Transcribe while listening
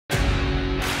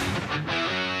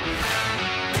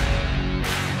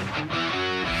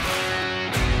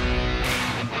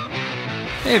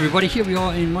Hey everybody, here we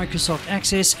are in Microsoft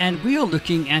Access and we are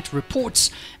looking at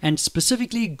reports and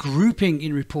specifically grouping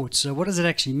in reports. So what does it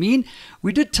actually mean?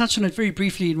 We did touch on it very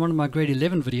briefly in one of my grade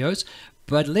 11 videos,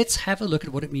 but let's have a look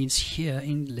at what it means here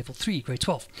in level 3, grade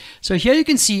 12. So here you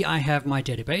can see I have my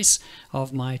database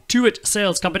of my Do-It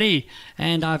sales company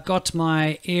and I've got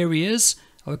my areas.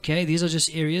 Okay, these are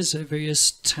just areas,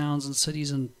 various towns and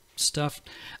cities and stuff.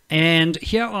 And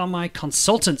here are my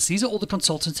consultants. These are all the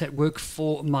consultants that work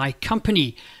for my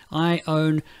company. I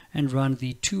own and run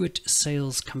the Do-It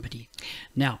sales company.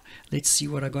 Now, let's see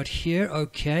what I got here.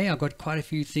 Okay, I've got quite a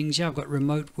few things here. I've got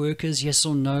remote workers, yes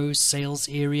or no, sales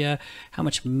area, how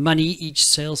much money each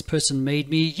salesperson made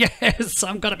me. Yes,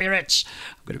 I'm going to be rich.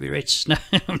 I'm going to be rich. No,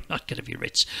 I'm not going to be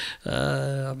rich.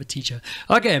 I'm a teacher.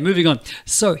 Okay, moving on.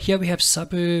 So here we have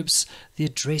suburbs, the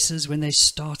addresses when they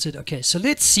started. Okay, so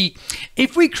let's see.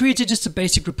 If we created just a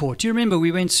basic report, do you remember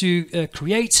we went to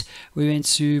create, we went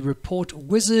to report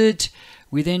wizard,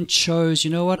 we then chose, you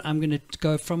know what, I'm going to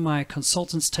go from my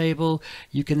consultants table.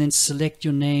 You can then select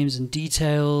your names and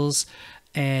details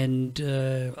and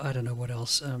I don't know what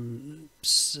else,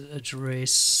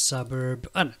 address, suburb,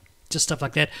 I don't know, just stuff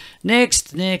like that.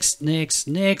 Next, next, next,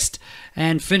 next,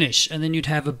 and finish. And then you'd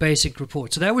have a basic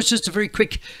report. So that was just a very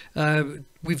quick,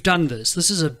 we've done this. This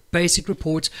is a basic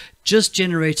report just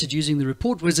generated using the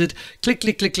report wizard. Click,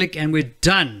 click, click, click, and we're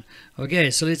done.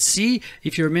 Okay, so let's see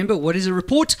if you remember what is a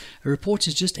report. A report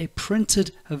is just a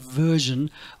printed version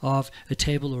of a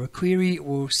table or a query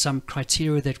or some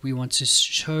criteria that we want to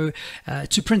show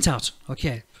to print out.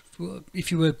 Okay,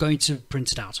 if you were going to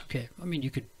print it out. Okay, I mean,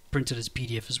 you could print it as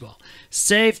PDF as well.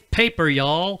 Save paper,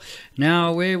 y'all.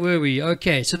 Now, where were we?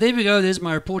 Okay, so there we go. There's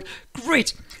my report.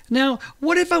 Great. Now,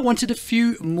 what if I wanted a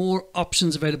few more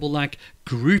options available like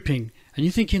grouping? And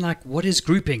you're thinking like, what is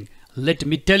grouping? Let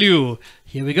me tell you.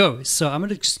 Here we go. So I'm going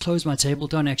to just close my table.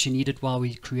 Don't actually need it while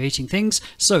we're creating things.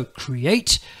 So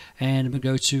create, and I'm going to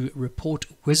go to report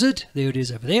wizard. There it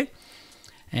is over there.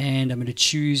 And I'm going to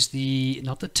choose the,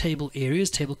 not the table areas,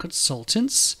 table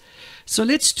consultants. So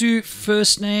let's do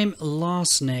first name,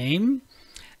 last name,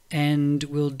 and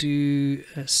we'll do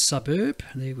a suburb.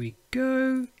 There we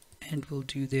go. And we'll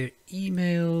do their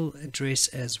email address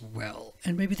as well.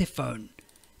 And maybe their phone.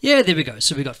 Yeah, there we go.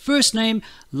 So we got first name,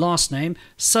 last name,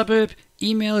 suburb,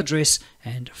 email address,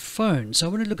 and phone. So I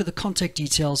want to look at the contact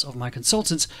details of my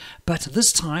consultants, but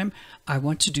this time I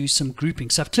want to do some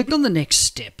grouping. So I've clicked on the next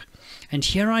step. And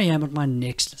here I am at my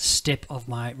next step of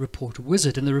my report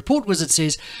wizard. And the report wizard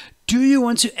says, do you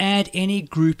want to add any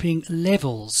grouping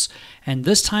levels? And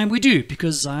this time we do,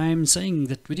 because I'm saying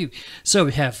that we do. So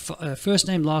we have first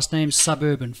name, last name,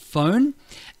 suburb, and phone.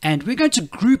 And we're going to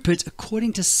group it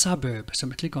according to suburb. So I'm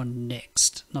going to click on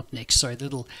next, not next, sorry, the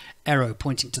little arrow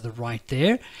pointing to the right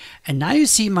there. And now you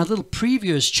see my little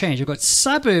preview has changed. I've got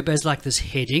suburb as like this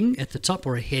heading at the top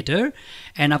or a header,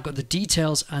 and I've got the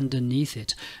details underneath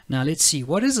it. Now let's see,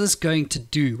 what is this going to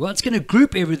do? Well, it's going to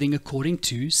group everything according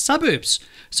to suburbs.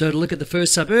 So it'll look at the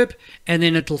first suburb, and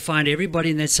then it'll find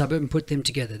everybody in that suburb and put them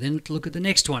together. Then it'll look at the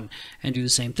next one and do the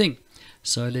same thing.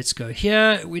 So let's go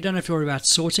here. We don't have to worry about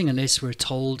sorting unless we're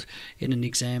told in an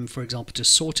exam, for example, to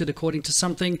sort it according to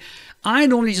something. I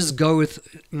normally just go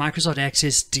with Microsoft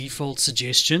Access default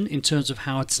suggestion in terms of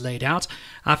how it's laid out.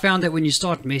 I found that when you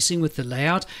start messing with the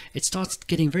layout, it starts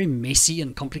getting very messy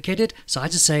and complicated. So I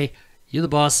just say, you're the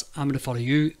boss, I'm going to follow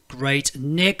you. Great.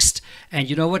 Next.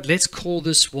 And you know what? Let's call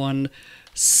this one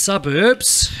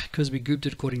suburbs, because we grouped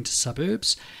it according to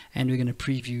suburbs, and we're going to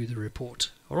preview the report.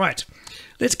 All right,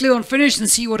 let's click on finish and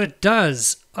see what it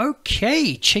does.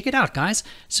 Okay, check it out, guys.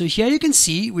 So here you can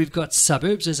see we've got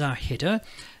suburbs as our header.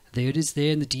 There it is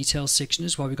there in the details section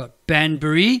as well. We've got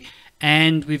Banbury,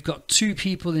 and we've got 2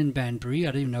 people in Banbury.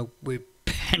 I don't even know where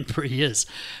Banbury is.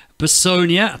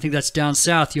 Basonia, I think that's down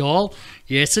south, y'all.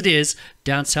 Yes, it is.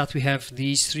 Down south we have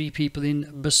these 3 people in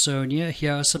Basonia.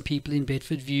 Here are some people in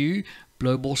Bedfordview,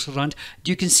 Blauborsrand.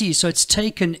 You can see, so it's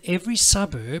taken every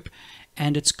suburb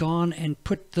and it's gone and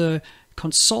put the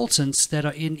consultants that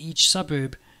are in each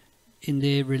suburb in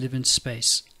their relevant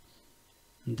space.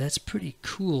 And that's pretty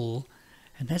cool.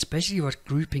 And that's basically what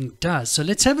grouping does. So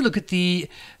let's have a look at the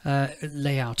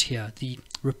layout here. The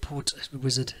report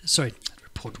wizard,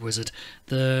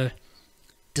 the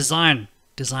design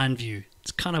view.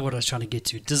 It's kind of what I was trying to get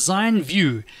to. Design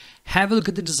view. Have a look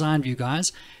at the design view,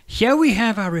 guys. Here we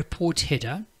have our report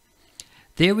header.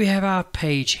 There we have our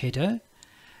page header.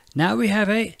 Now we have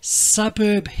a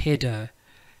suburb header.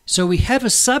 So we have a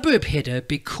suburb header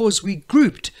because we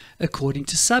grouped according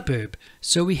to suburb.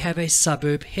 So we have a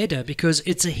suburb header because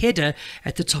it's a header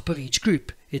at the top of each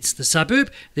group. It's the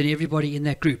suburb, then everybody in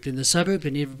that group, then the suburb,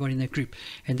 then everybody in that group.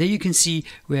 And there you can see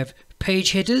we have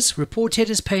page headers, report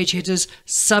headers, page headers,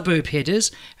 suburb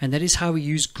headers, and that is how we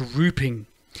use grouping.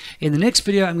 In the next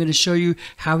video, I'm going to show you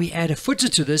how we add a footer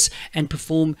to this and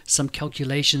perform some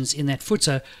calculations in that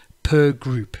footer per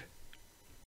group.